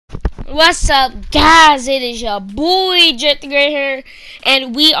What's up, guys? It is your boy Jet the Great here,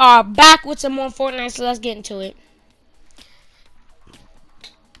 and we are back with some more Fortnite. So let's get into it.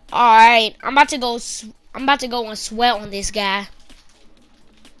 All right, I'm about to go and sweat on this guy.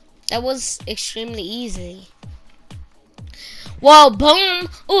 That was extremely easy. Whoa, boom!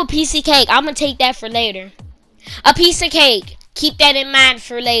 Ooh, a piece of cake. I'm gonna take that for later. A piece of cake. Keep that in mind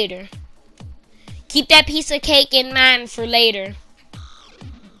for later. Keep that piece of cake in mind for later.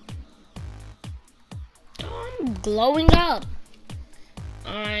 I'm glowing up.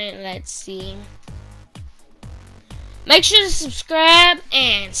 Alright, let's see. Make sure to subscribe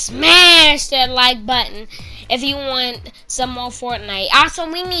and smash that like button if you want some more Fortnite.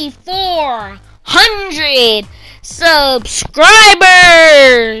 Also, we need 400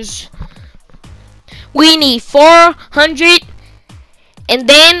 subscribers. We need 400. And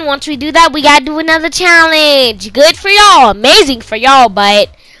then once we do that, we gotta do another challenge. Good for y'all, amazing for y'all. But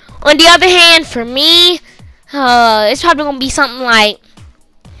on the other hand, for me, it's probably gonna be something like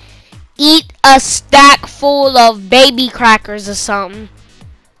eat a stack full of baby crackers or something.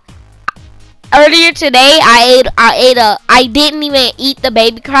 Earlier today, I didn't even eat the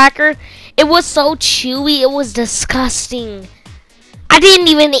baby cracker. It was so chewy, it was disgusting. I didn't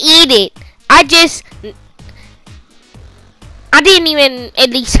even eat it. I didn't even at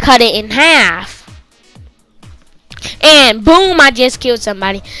least cut it in half. And boom, I just killed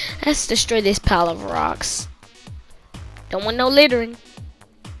somebody. Let's destroy this pile of rocks. Don't want no littering.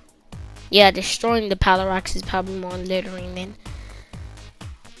 Yeah, destroying the pile of rocks is probably more littering than.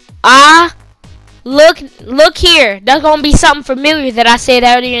 Look here. There's gonna be something familiar that I said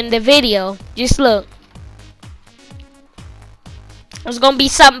earlier in the video. Just look. There's gonna be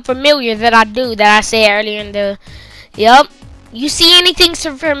something familiar that I said earlier in the. Yup. You see anything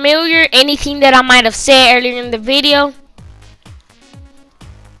so familiar? Anything that I might have said earlier in the video?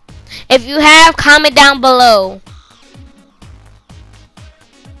 If you have, comment down below.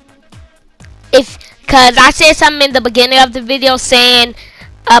 Cause I said something in the beginning of the video saying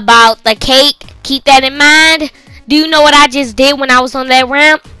about the cake. Keep that in mind. Do you know what I just did when I was on that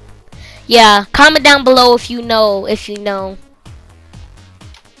ramp? Yeah, comment down below if you know.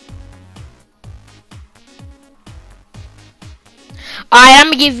 Alright, I'm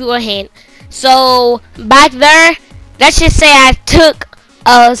gonna give you a hint. So back there, let's just say I took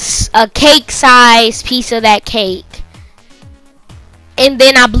a cake-sized piece of that cake, and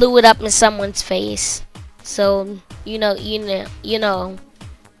then I blew it up in someone's face. So you know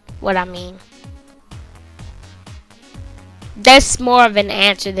what I mean. That's more of an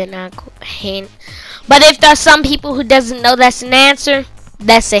answer than a hint. But if there's some people who doesn't know that's an answer,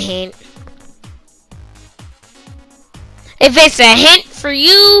 that's a hint. If it's a hint for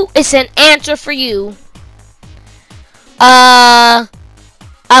you, it's an answer for you. A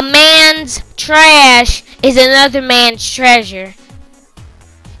man's trash is another man's treasure.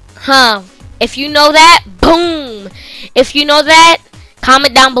 Huh. If you know that, boom. If you know that,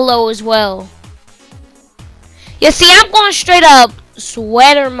 comment down below as well. You see, I'm going straight up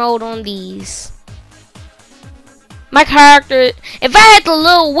sweater mode on these. My character, if I had the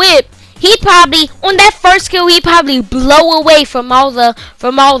little whip, he'd probably, on that first kill, he'd probably blow away from all the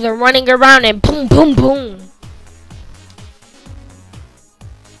running around and boom, boom, boom.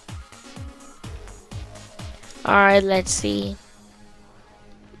 Alright, let's see.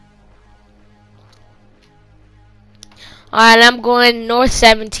 Alright, I'm going north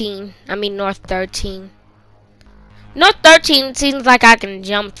 17. I mean north 13. North 13 seems like I can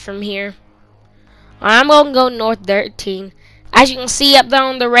jump from here. Alright, I'm going to go north 13. As you can see up there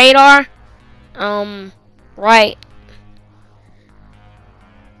on the radar, right.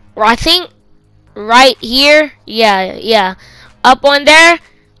 I think right here. Yeah. Up on there.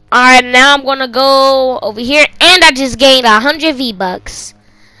 Alright, now I'm gonna go over here, and I just gained 100 V-Bucks.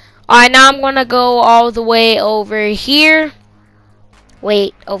 Alright, now I'm gonna go all the way over here.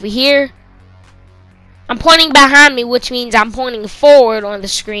 Wait, over here. I'm pointing behind me, which means I'm pointing forward on the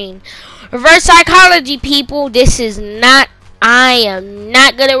screen. Reverse psychology, people. I am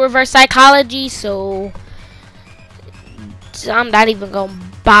not good at reverse psychology, so I'm not even gonna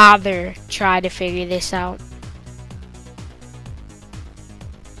bother try to figure this out.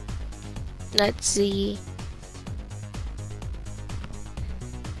 Let's see.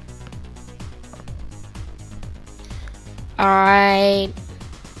 Alright.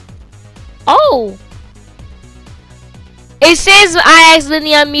 Oh! It says I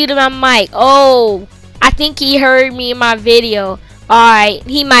accidentally unmuted my mic. Oh! I think he heard me in my video. Alright,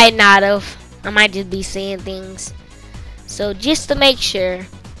 he might not have. I might just be saying things. So just to make sure.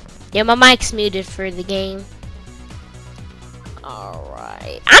 Yeah, my mic's muted for the game.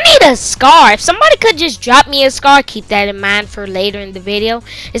 Alright. I need a scar. If somebody could just drop me a scar, keep that in mind for later in the video.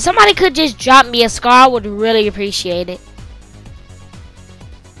 If somebody could just drop me a scar, I would really appreciate it.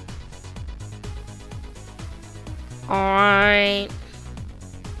 Alright.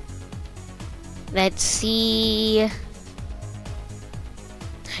 Let's see.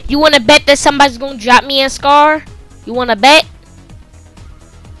 You want to bet that somebody's going to drop me a scar? You want to bet?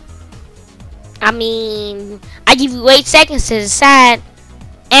 I mean, I give you 8 seconds to decide.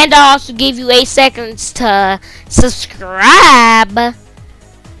 And I also give you 8 seconds to subscribe.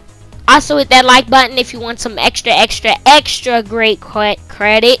 Also hit that like button if you want some extra great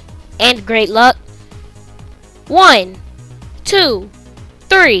credit and great luck. 1, 2,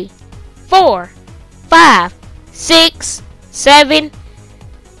 3, 4, 5, 6, 7,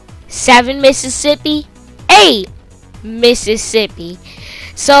 7 Mississippi, 8 Mississippi.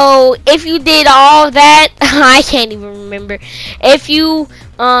 So if you did all that, I can't even remember. If you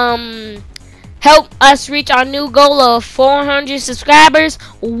help us reach our new goal of 400 subscribers,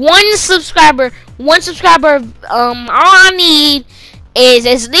 one subscriber, all I need is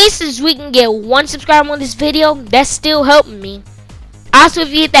at least as we can get 1 subscriber on this video. That's still helping me. Also, if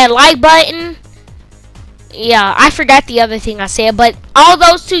you hit that like button, yeah, I forgot the other thing I said, but all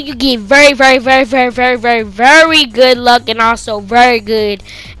those two, you get very good luck, and also very good,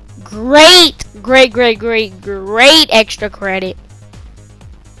 great extra credit.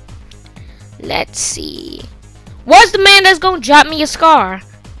 Let's see. What's the man that's gonna drop me a scar?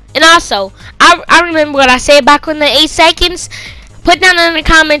 And also, I remember what I said back on the 8 seconds. Put down in the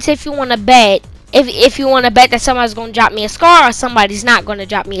comments if you want to bet. If you want to bet that somebody's gonna drop me a scar or somebody's not gonna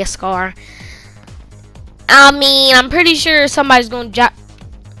drop me a scar. I mean, I'm pretty sure somebody's gonna drop.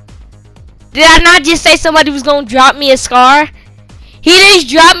 Did I not just say somebody was gonna drop me a scar? He just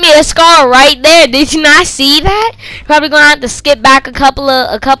dropped me a scar right there. Did you not see that? Probably gonna have to skip back a couple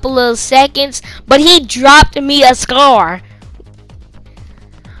of seconds, but he dropped me a scar.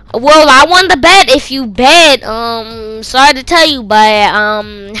 Well, I won the bet. If you bet, sorry to tell you,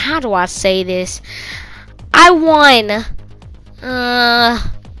 but how do I say this? I won.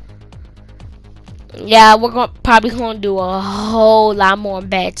 Yeah, we're probably gonna do a whole lot more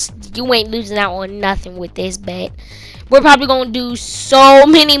bets. You ain't losing out on nothing with this bet. We're probably gonna do so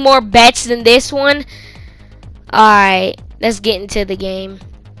many more bets than this one. Alright, let's get into the game.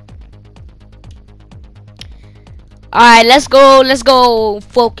 Alright, let's go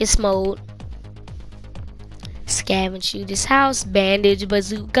focus mode. Scavenge through this house, bandage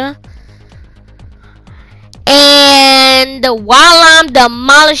bazooka. And while I'm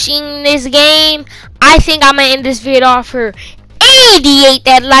demolishing this game, I think I'm gonna end this video off here. 88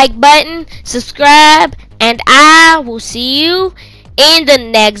 that like button, subscribe, and I will see you in the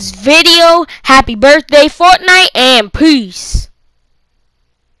next video. Happy birthday, Fortnite, and peace.